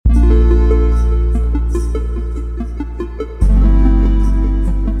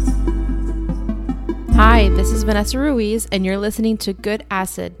Vanessa Ruiz, and you're listening to Good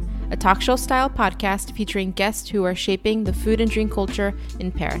Acid, a talk show style podcast featuring guests who are shaping the food and drink culture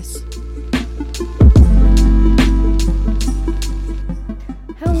in Paris.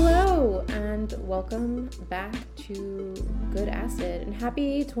 Hello, and welcome back to Good Acid, and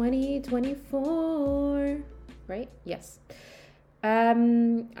happy 2024, right? Yes.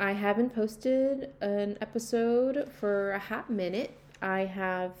 I haven't posted an episode for a hot minute. I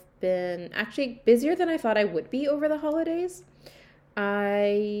have been actually busier than I thought I would be over the holidays.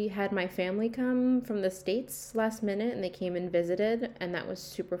 I had my family come from the States last minute and they came and visited, and that was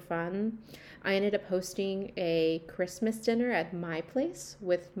super fun. I ended up hosting a Christmas dinner at my place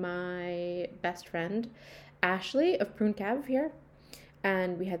with my best friend, Ashley of Prune Cave here,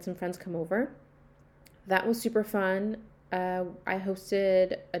 and we had some friends come over. That was super fun. I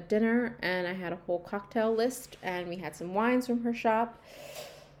hosted a dinner and I had a whole cocktail list, and we had some wines from her shop.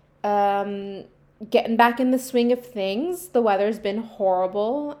 Getting back in the swing of things. The weather's been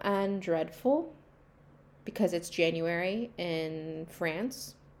horrible and dreadful because it's January in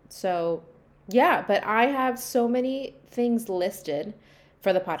France. So yeah, but I have so many things listed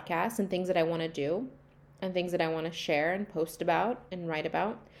for the podcast and things that I want to do and things that I want to share and post about and write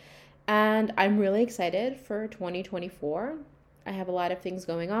about. And I'm really excited for 2024. I have a lot of things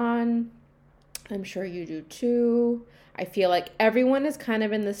going on. I'm sure you do too. I feel like everyone is kind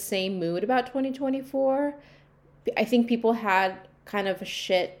of in the same mood about 2024. I think people had kind of a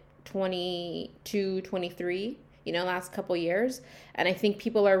shit 22, 23, last couple years. And I think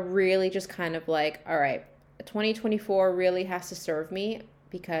people are really just kind of like, all right, 2024 really has to serve me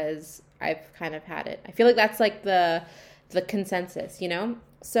because I've kind of had it. I feel like that's like the consensus,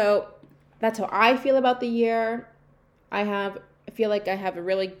 So that's how I feel about the year. I feel like I have a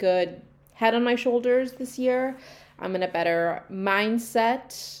really good head on my shoulders this year. I'm in a better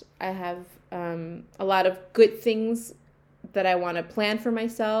mindset. I have a lot of good things that I want to plan for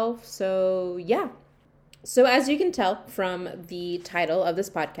myself. So yeah. So as you can tell from the title of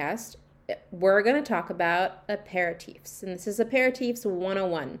this podcast, we're going to talk about aperitifs. And this is Aperitifs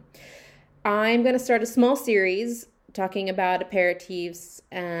 101. I'm going to start a small series talking about aperitifs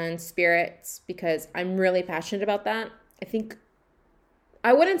and spirits because I'm really passionate about that.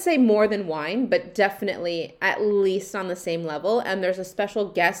 I wouldn't say more than wine, but definitely at least on the same level. And there's a special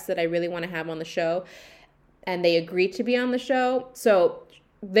guest that I really want to have on the show, and they agreed to be on the show. So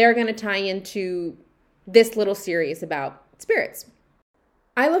they're going to tie into this little series about spirits.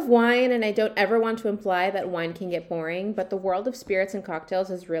 I love wine, and I don't ever want to imply that wine can get boring, but the world of spirits and cocktails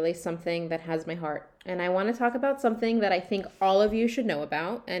is really something that has my heart. And I want to talk about something that I think all of you should know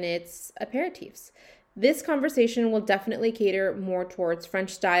about, and it's aperitifs. This conversation will definitely cater more towards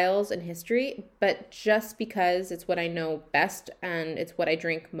French styles and history, but just because it's what I know best and it's what I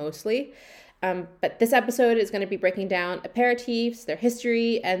drink mostly. But this episode is going to be breaking down aperitifs, their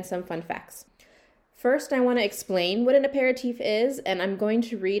history, and some fun facts. First, I want to explain what an aperitif is, and I'm going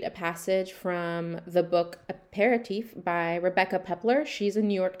to read a passage from the book Aperitif by Rebecca Pepler. She's a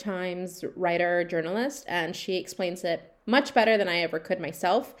New York Times writer, journalist, and she explains it much better than I ever could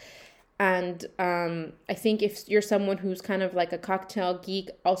myself. And I think if you're someone who's kind of like a cocktail geek,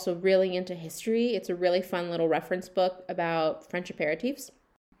 also really into history, it's a really fun little reference book about French aperitifs.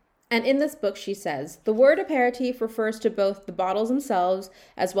 And in this book, she says, the word aperitif refers to both the bottles themselves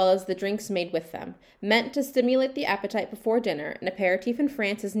as well as the drinks made with them. Meant to stimulate the appetite before dinner, an aperitif in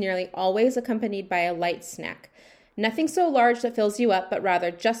France is nearly always accompanied by a light snack. Nothing so large that fills you up, but rather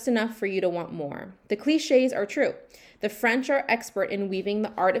just enough for you to want more. The cliches are true. The French are expert in weaving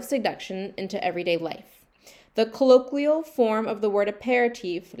the art of seduction into everyday life. The colloquial form of the word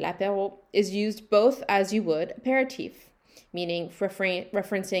aperitif, l'apéro, is used both as you would aperitif, meaning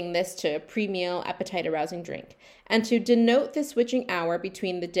referencing this to a pre-meal appetite-arousing drink, and to denote the switching hour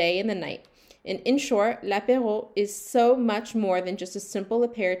between the day and the night. In short, l'apéro is so much more than just a simple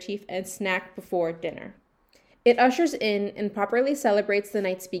aperitif and snack before dinner. It ushers in and properly celebrates the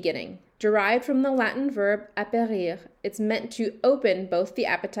night's beginning. Derived from the Latin verb aperir, it's meant to open both the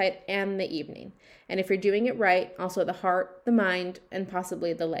appetite and the evening. And if you're doing it right, also the heart, the mind, and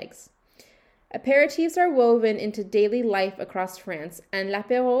possibly the legs. Aperitifs are woven into daily life across France, and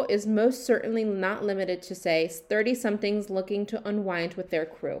l'apéro is most certainly not limited to, say, 30-somethings looking to unwind with their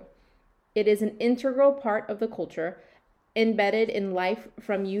crew. It is an integral part of the culture, embedded in life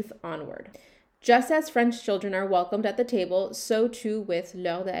from youth onward. Just as French children are welcomed at the table, so too with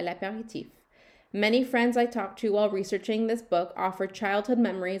l'heure de l'apéritif. Many friends I talked to while researching this book offered childhood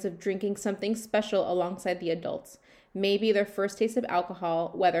memories of drinking something special alongside the adults. Maybe their first taste of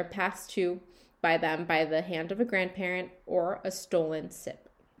alcohol, whether passed to by them by the hand of a grandparent or a stolen sip.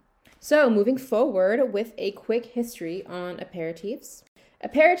 So moving forward with a quick history on aperitifs.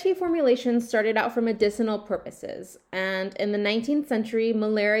 Aperitif formulations started out for medicinal purposes, and in the 19th century,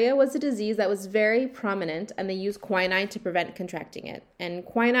 malaria was a disease that was very prominent, and they used quinine to prevent contracting it. And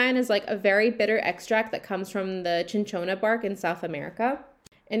quinine is like a very bitter extract that comes from the cinchona bark in South America.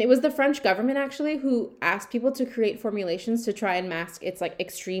 And it was the French government actually who asked people to create formulations to try and mask its like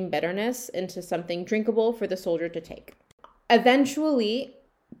extreme bitterness into something drinkable for the soldier to take. Eventually,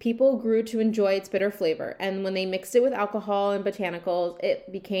 people grew to enjoy its bitter flavor, and when they mixed it with alcohol and botanicals,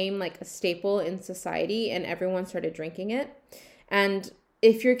 it became like a staple in society and everyone started drinking it. And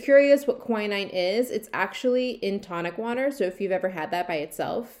if you're curious what quinine is, it's actually in tonic water. So if you've ever had that by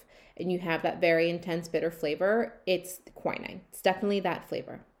itself and you have that very intense bitter flavor, it's quinine. It's definitely that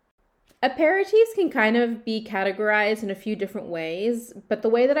flavor. Aperitifs can kind of be categorized in a few different ways, but the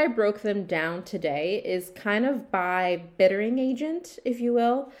way that I broke them down today is kind of by bittering agent, if you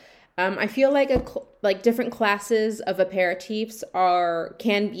will. I feel like different classes of aperitifs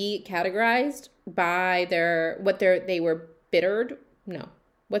can be categorized by what they were bittered. No,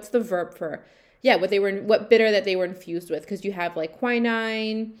 what's the verb for? Yeah, what bitter that they were infused with, because you have like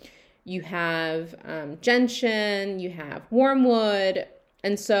quinine, you have gentian, you have wormwood.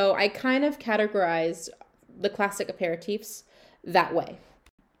 And so I kind of categorized the classic aperitifs that way.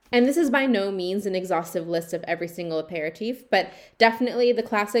 And this is by no means an exhaustive list of every single aperitif, but definitely the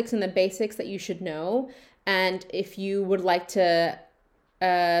classics and the basics that you should know. And if you would like to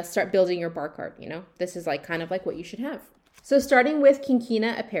start building your bar cart, this is like kind of like what you should have. So starting with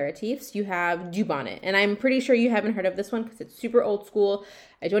quinquina aperitifs, you have du bonnet. And I'm pretty sure you haven't heard of this one because it's super old school.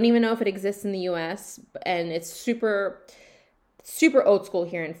 I don't even know if it exists in the US, and it's super old school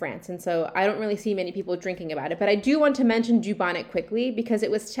here in France, and so I don't really see many people drinking about it. But I do want to mention du bonnet quickly because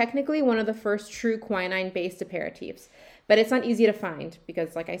it was technically one of the first true quinine-based aperitifs, but it's not easy to find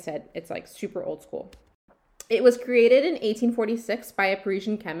because, like I said, it's like super old school. It was created in 1846 by a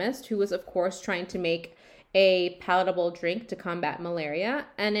Parisian chemist who was, of course, trying to make a palatable drink to combat malaria,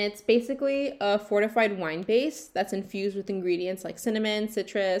 and it's basically a fortified wine base that's infused with ingredients like cinnamon,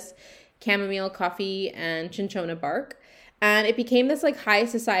 citrus, chamomile, coffee, and cinchona bark. And it became this like high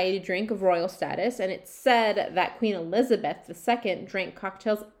society drink of royal status. And it's said that Queen Elizabeth II drank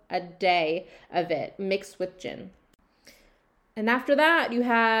cocktails a day of it mixed with gin. And after that, you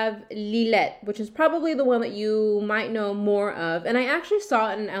have Lillet, which is probably the one that you might know more of. And I actually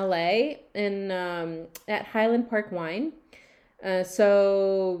saw it in LA at Highland Park Wine.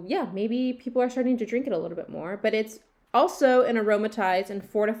 So yeah, maybe people are starting to drink it a little bit more. But it's also an aromatized and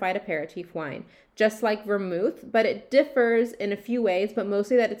fortified aperitif wine, just like vermouth, but it differs in a few ways, but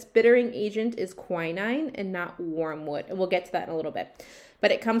mostly that its bittering agent is quinine and not wormwood. And we'll get to that in a little bit.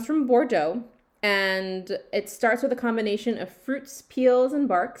 But it comes from Bordeaux, and it starts with a combination of fruits, peels, and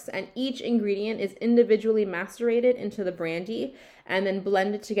barks, and each ingredient is individually macerated into the brandy and then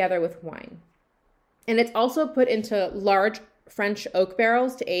blended together with wine. And it's also put into large French oak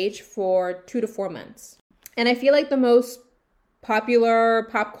barrels to age for 2 to 4 months. And I feel like the most popular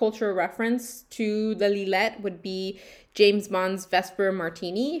pop culture reference to the Lillet would be James Bond's Vesper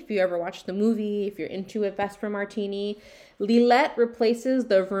Martini. If you ever watched the movie, if you're into a Vesper Martini, Lillet replaces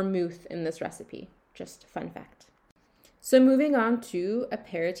the vermouth in this recipe. Just a fun fact. So moving on to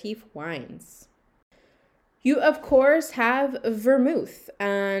aperitif wines. You, of course, have vermouth.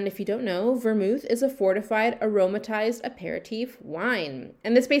 And if you don't know, vermouth is a fortified aromatized aperitif wine.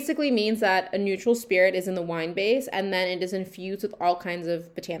 And this basically means that a neutral spirit is in the wine base and then it is infused with all kinds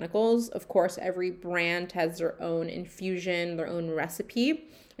of botanicals. Of course, every brand has their own infusion, their own recipe,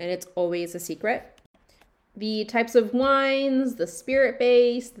 and it's always a secret. The types of wines, the spirit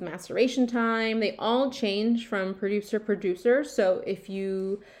base, the maceration time, they all change from producer to producer. So if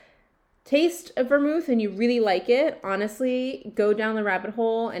you taste a vermouth and you really like it, honestly, go down the rabbit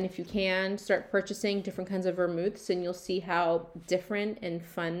hole, and if you can, start purchasing different kinds of vermouths, and you'll see how different and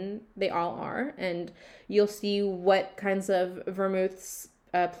fun they all are, and you'll see what kinds of vermouths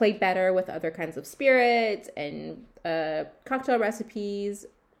play better with other kinds of spirits and cocktail recipes.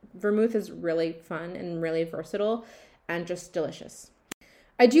 Vermouth is really fun and really versatile and just delicious.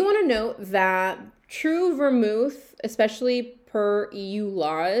 I do want to note that true vermouth, especially per EU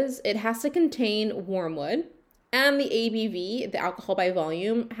laws, it has to contain wormwood, and the ABV, the alcohol by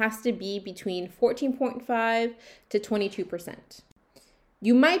volume, has to be between 14.5 to 22%.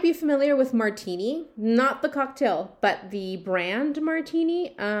 You might be familiar with Martini, not the cocktail, but the brand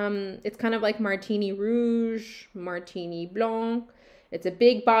Martini. It's kind of like Martini Rouge, Martini Blanc. It's a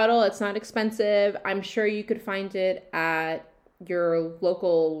big bottle. It's not expensive. I'm sure you could find it at your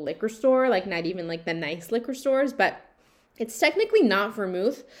local liquor store, like not even like the nice liquor stores, but It's technically not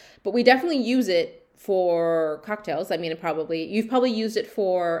vermouth, but we definitely use it for cocktails. I mean, you've probably used it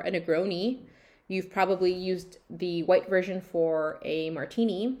for a Negroni. You've probably used the white version for a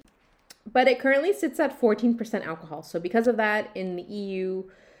martini. But it currently sits at 14% alcohol. So because of that, in the EU,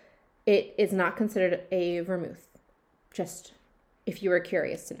 it is not considered a vermouth. Just if you were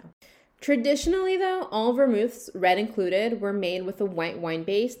curious to know. Traditionally, though, all vermouths, red included, were made with a white wine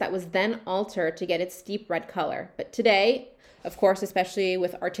base that was then altered to get its deep red color. But today, of course, especially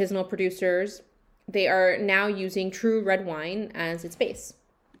with artisanal producers, they are now using true red wine as its base.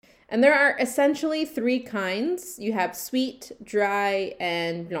 And there are essentially three kinds. You have sweet, dry,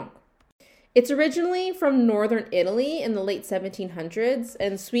 and blanc. It's originally from northern Italy in the late 1700s,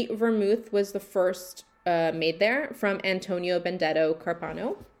 and sweet vermouth was the first made there from Antonio Benedetto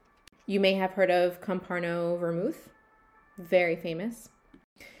Carpano. You may have heard of Camparno vermouth, very famous.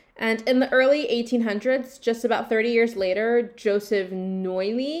 And in the early 1800s, just about 30 years later, Joseph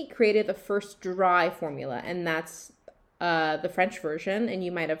Noilly created the first dry formula, and that's the French version, and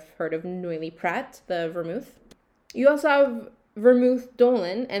you might have heard of Noilly Prat, the vermouth. You also have Vermouth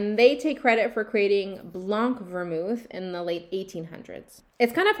Dolan, and they take credit for creating Blanc vermouth in the late 1800s.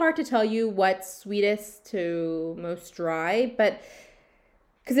 It's kind of hard to tell you what's sweetest to most dry, but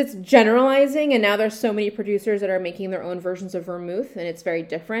because it's generalizing, and now there's so many producers that are making their own versions of vermouth, and it's very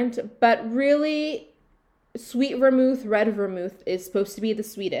different. But really, sweet vermouth, red vermouth is supposed to be the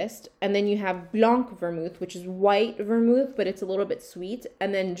sweetest. And then you have blanc vermouth, which is white vermouth, but it's a little bit sweet.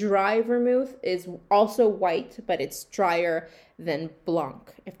 And then dry vermouth is also white, but it's drier than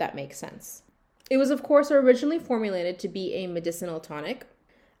blanc, if that makes sense. It was, of course, originally formulated to be a medicinal tonic.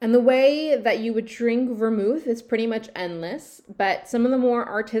 And the way that you would drink vermouth is pretty much endless, but some of the more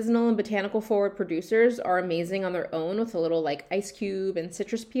artisanal and botanical forward producers are amazing on their own with a little like ice cube and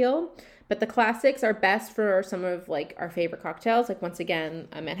citrus peel. But the classics are best for some of like our favorite cocktails, like once again,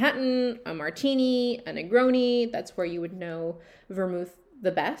 a Manhattan, a martini, a Negroni. That's where you would know vermouth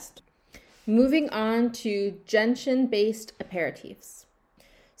the best. Moving on to gentian-based aperitifs.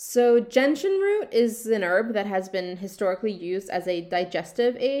 So gentian root is an herb that has been historically used as a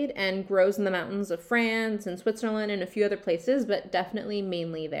digestive aid and grows in the mountains of France and Switzerland and a few other places, but definitely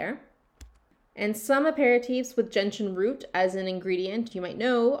mainly there. And some aperitifs with gentian root as an ingredient you might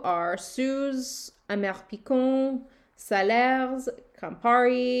know are Suze, Amer Picon, Salers,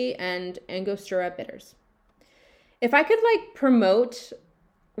 Campari, and Angostura bitters. If I could promote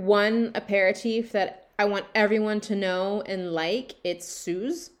one aperitif that I want everyone to know and like, it's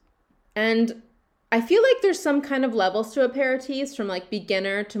Suze. And I feel like there's some kind of levels to aperitifs from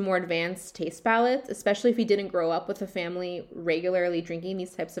beginner to more advanced taste palettes, especially if you didn't grow up with a family regularly drinking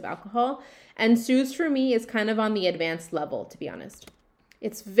these types of alcohol. And Suze for me is kind of on the advanced level, to be honest.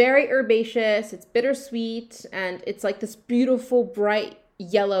 It's very herbaceous, it's bittersweet, and it's like this beautiful bright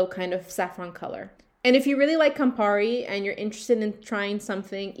yellow kind of saffron color. And if you really like Campari and you're interested in trying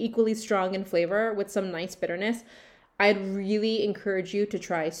something equally strong in flavor with some nice bitterness, I'd really encourage you to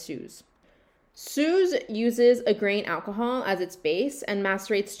try Suze. Suze uses a grain alcohol as its base and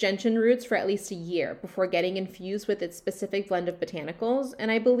macerates gentian roots for at least a year before getting infused with its specific blend of botanicals. And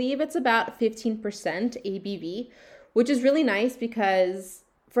I believe it's about 15% ABV, which is really nice because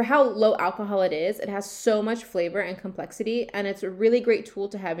for how low alcohol it is, it has so much flavor and complexity, and it's a really great tool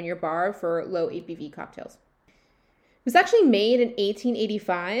to have in your bar for low ABV cocktails. It was actually made in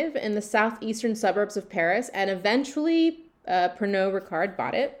 1885 in the southeastern suburbs of Paris, and eventually Pernod Ricard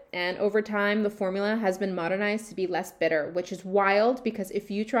bought it. And over time, the formula has been modernized to be less bitter, which is wild because if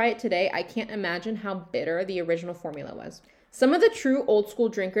you try it today, I can't imagine how bitter the original formula was. Some of the true old school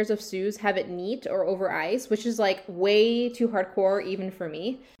drinkers of Suze have it neat or over ice, which is way too hardcore even for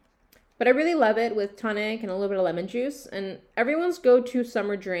me. But I really love it with tonic and a little bit of lemon juice. And everyone's go-to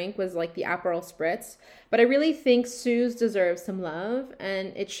summer drink was the Aperol Spritz. But I really think Suze deserves some love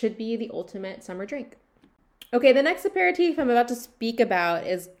and it should be the ultimate summer drink. Okay, the next aperitif I'm about to speak about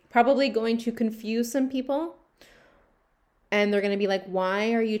is probably going to confuse some people. And they're going to be like,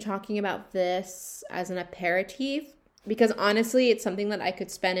 why are you talking about this as an aperitif? Because honestly, it's something that I could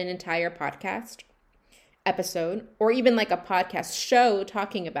spend an entire podcast episode or even a podcast show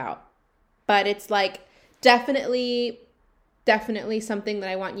talking about. But it's definitely something that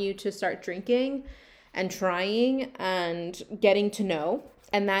I want you to start drinking and trying and getting to know.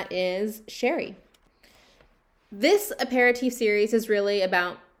 And that is sherry. This aperitif series is really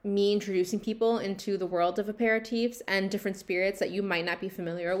about me introducing people into the world of aperitifs and different spirits that you might not be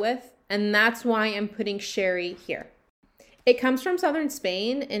familiar with. And that's why I'm putting sherry here. It comes from southern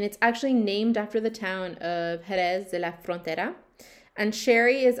Spain, and it's actually named after the town of Jerez de la Frontera. And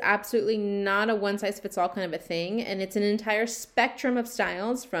sherry is absolutely not a one-size-fits-all kind of a thing. And it's an entire spectrum of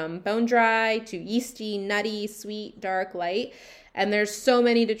styles from bone dry to yeasty, nutty, sweet, dark, light. And there's so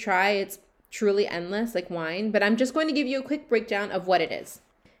many to try. It's truly endless, like wine. But I'm just going to give you a quick breakdown of what it is.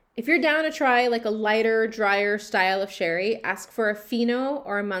 If you're down to try like a lighter, drier style of sherry, ask for a fino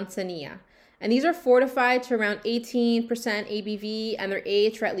or a manzanilla. And these are fortified to around 18% ABV, and they're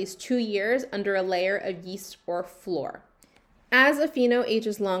aged for at least 2 years under a layer of yeast or floor. As a fino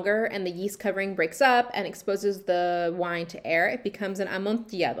ages longer and the yeast covering breaks up and exposes the wine to air, it becomes an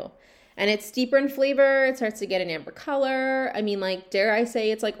amontillado. And it's deeper in flavor, it starts to get an amber color. I mean, like, dare I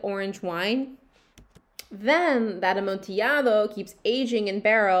say it's like orange wine? Then that amontillado keeps aging in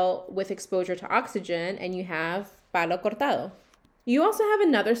barrel with exposure to oxygen, and you have palo cortado. You also have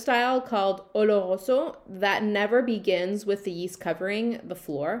another style called oloroso that never begins with the yeast covering the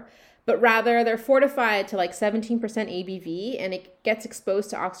floor, but rather they're fortified to like 17% ABV, and it gets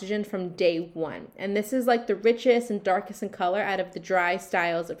exposed to oxygen from day one. And this is like the richest and darkest in color out of the dry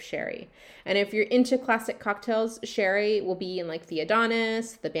styles of sherry. And if you're into classic cocktails, sherry will be in like the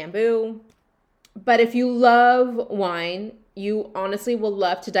Adonis, the Bamboo. But if you love wine, you honestly will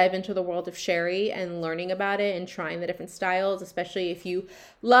love to dive into the world of sherry and learning about it and trying the different styles, especially if you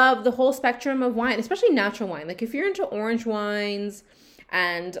love the whole spectrum of wine, especially natural wine. Like if you're into orange wines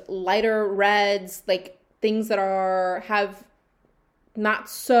and lighter reds, like things that have not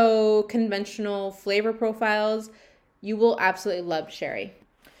so conventional flavor profiles, you will absolutely love sherry.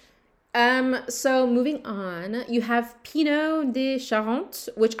 So moving on, you have Pinot de Charente,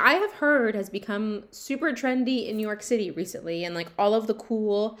 which I have heard has become super trendy in New York City recently, and like all of the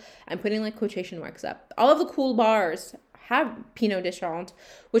cool, I'm putting like quotation marks up, all of the cool bars have Pinot de Charente,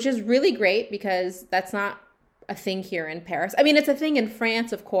 which is really great because that's not a thing here in Paris. I mean, it's a thing in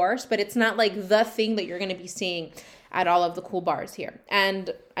France, of course, but it's not like the thing that you're going to be seeing at all of the cool bars here.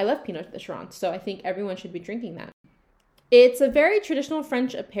 And I love Pinot de Charente, so I think everyone should be drinking that. It's a very traditional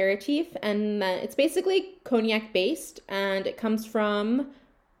French aperitif, and it's basically cognac based, and it comes from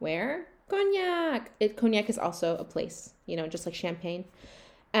where? Cognac. Cognac is also a place, just like champagne.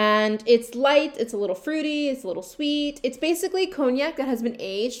 And it's light, it's a little fruity, it's a little sweet. It's basically cognac that has been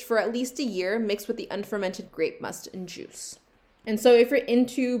aged for at least a year mixed with the unfermented grape must and juice. And so if you're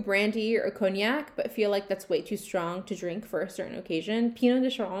into brandy or cognac but feel like that's way too strong to drink for a certain occasion, Pinot de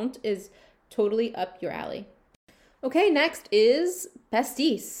Charente is totally up your alley. Okay, next is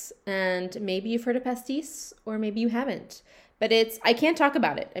pastis. And maybe you've heard of pastis or maybe you haven't. But I can't talk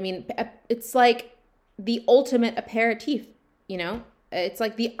about it. I mean, it's like the ultimate aperitif, It's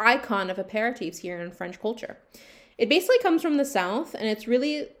like the icon of aperitifs here in French culture. It basically comes from the South, and it's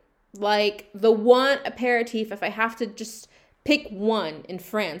really like the one aperitif, if I have to just pick one in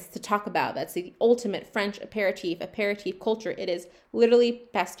France to talk about, that's the ultimate French aperitif culture, it is literally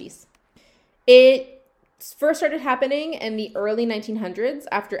pastis. It first started happening in the early 1900s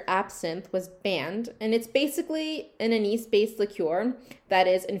after absinthe was banned, and it's basically an anise-based liqueur that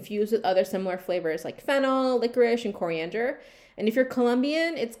is infused with other similar flavors like fennel, licorice, and coriander. And if you're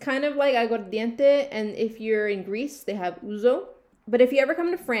Colombian, it's kind of like aguardiente, and if you're in Greece, they have ouzo. But if you ever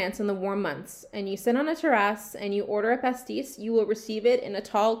come to France in the warm months and you sit on a terrace and you order a pastis, you will receive it in a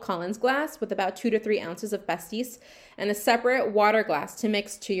tall Collins glass with about 2 to 3 ounces of pastis and a separate water glass to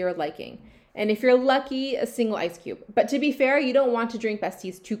mix to your liking. And if you're lucky, a single ice cube. But to be fair, you don't want to drink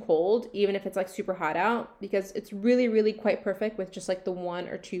pastis too cold, even if it's like super hot out, because it's really, really quite perfect with just like the 1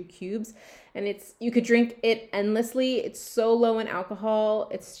 or 2 cubes. And you could drink it endlessly. It's so low in alcohol.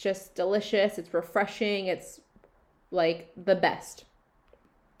 It's just delicious. It's refreshing. It's like the best.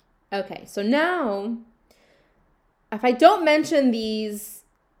 Okay, so now, if I don't mention these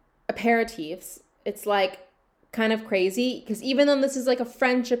aperitifs, it's like kind of crazy, because even though this is like a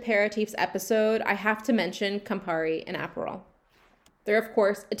French aperitifs episode, I have to mention Campari and Aperol. They're of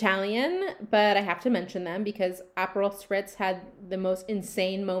course Italian, but I have to mention them because Aperol Spritz had the most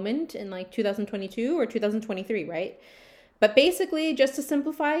insane moment in like 2022 or 2023, right? But basically, just to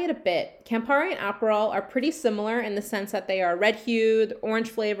simplify it a bit, Campari and Aperol are pretty similar in the sense that they are red-hued,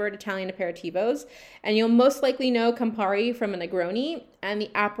 orange-flavored Italian aperitivos, and you'll most likely know Campari from a Negroni and the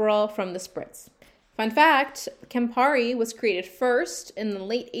Aperol from the Spritz. Fun fact, Campari was created first in the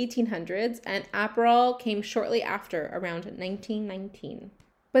late 1800s and Aperol came shortly after, around 1919.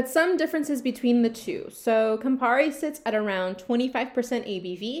 But some differences between the two. So Campari sits at around 25%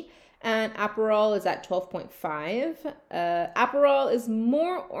 ABV and Aperol is at 12.5. Aperol is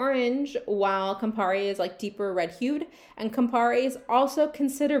more orange while Campari is like deeper red hued, and Campari is also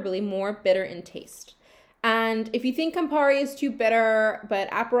considerably more bitter in taste. And if you think Campari is too bitter,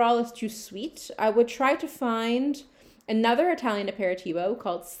 but Aperol is too sweet, I would try to find another Italian aperitivo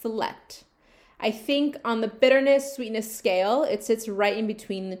called Select. I think on the bitterness, sweetness scale, it sits right in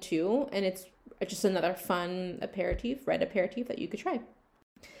between the two, and it's just another fun red aperitif that you could try.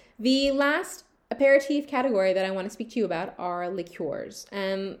 The last aperitif category that I want to speak to you about are liqueurs.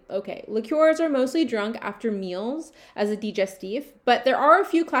 Liqueurs are mostly drunk after meals as a digestif, but there are a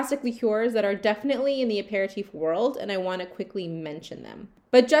few classic liqueurs that are definitely in the aperitif world, and I want to quickly mention them.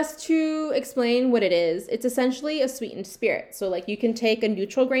 But just to explain what it is, it's essentially a sweetened spirit. So like you can take a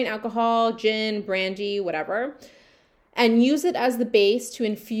neutral grain alcohol, gin, brandy, whatever, and use it as the base to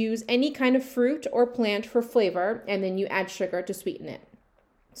infuse any kind of fruit or plant for flavor, and then you add sugar to sweeten it.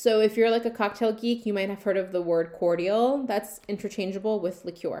 So if you're like a cocktail geek, you might have heard of the word cordial. That's interchangeable with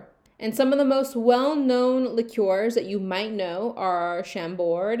liqueur. And some of the most well-known liqueurs that you might know are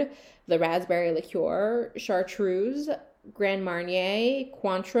Chambord, the raspberry liqueur, Chartreuse, Grand Marnier,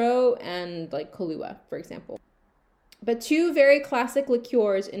 Cointreau, and like Kahlua, for example. But two very classic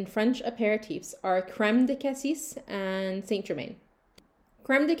liqueurs in French aperitifs are Crème de Cassis and Saint-Germain.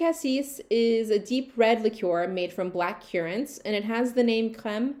 Crème de Cassis is a deep red liqueur made from black currants, and it has the name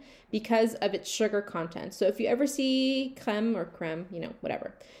crème because of its sugar content. So if you ever see crème,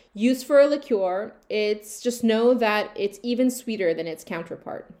 whatever, used for a liqueur, it's just know that it's even sweeter than its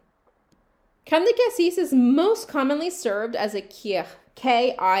counterpart. Crème de Cassis is most commonly served as a kir,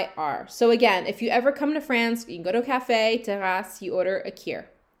 K-I-R. So again, if you ever come to France, you can go to a cafe, terrasse, you order a kir.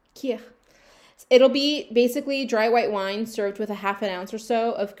 It'll be basically dry white wine served with a half an ounce or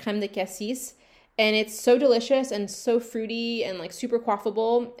so of crème de cassis. And it's so delicious and so fruity and like super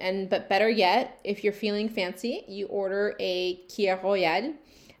quaffable. But better yet, if you're feeling fancy, you order a kir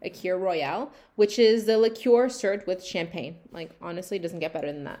royale, which is the liqueur served with champagne. Like honestly, it doesn't get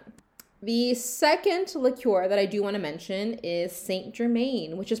better than that. The second liqueur that I do want to mention is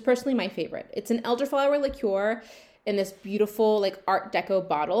Saint-Germain, which is personally my favorite. It's an elderflower liqueur in this beautiful like Art Deco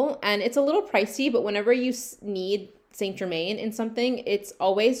bottle, and it's a little pricey, but whenever you need Saint-Germain in something, it's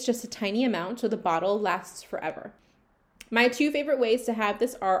always just a tiny amount, so the bottle lasts forever. My two favorite ways to have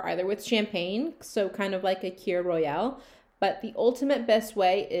this are either with champagne, so kind of like a Kir Royale, but the ultimate best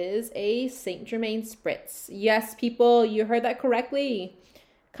way is a Saint-Germain spritz. Yes, people, you heard that correctly.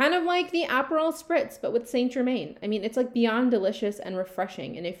 Kind of like the Aperol Spritz, but with Saint-Germain. I mean, it's like beyond delicious and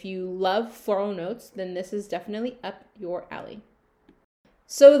refreshing. And if you love floral notes, then this is definitely up your alley.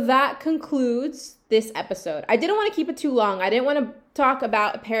 So that concludes this episode. I didn't want to keep it too long. I didn't want to talk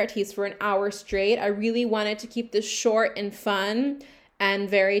about aperitifs for an hour straight. I really wanted to keep this short and fun and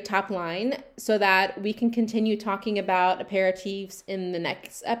very top line so that we can continue talking about aperitifs in the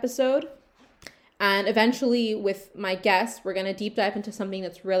next episode. And eventually with my guests, we're going to deep dive into something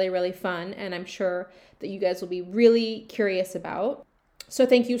that's really, really fun. And I'm sure that you guys will be really curious about. So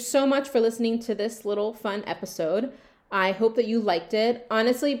thank you so much for listening to this little fun episode. I hope that you liked it.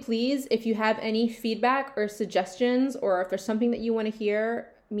 Honestly, please, if you have any feedback or suggestions, or if there's something that you want to hear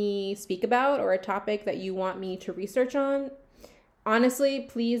me speak about or a topic that you want me to research on, honestly,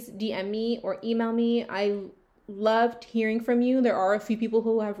 please DM me or email me. I loved hearing from you. There are a few people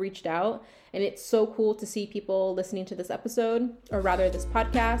who have reached out, and it's so cool to see people listening to this episode, or rather this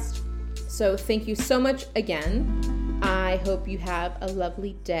podcast. So thank you so much again. I hope you have a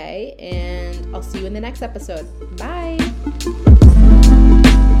lovely day, and I'll see you in the next episode. Bye.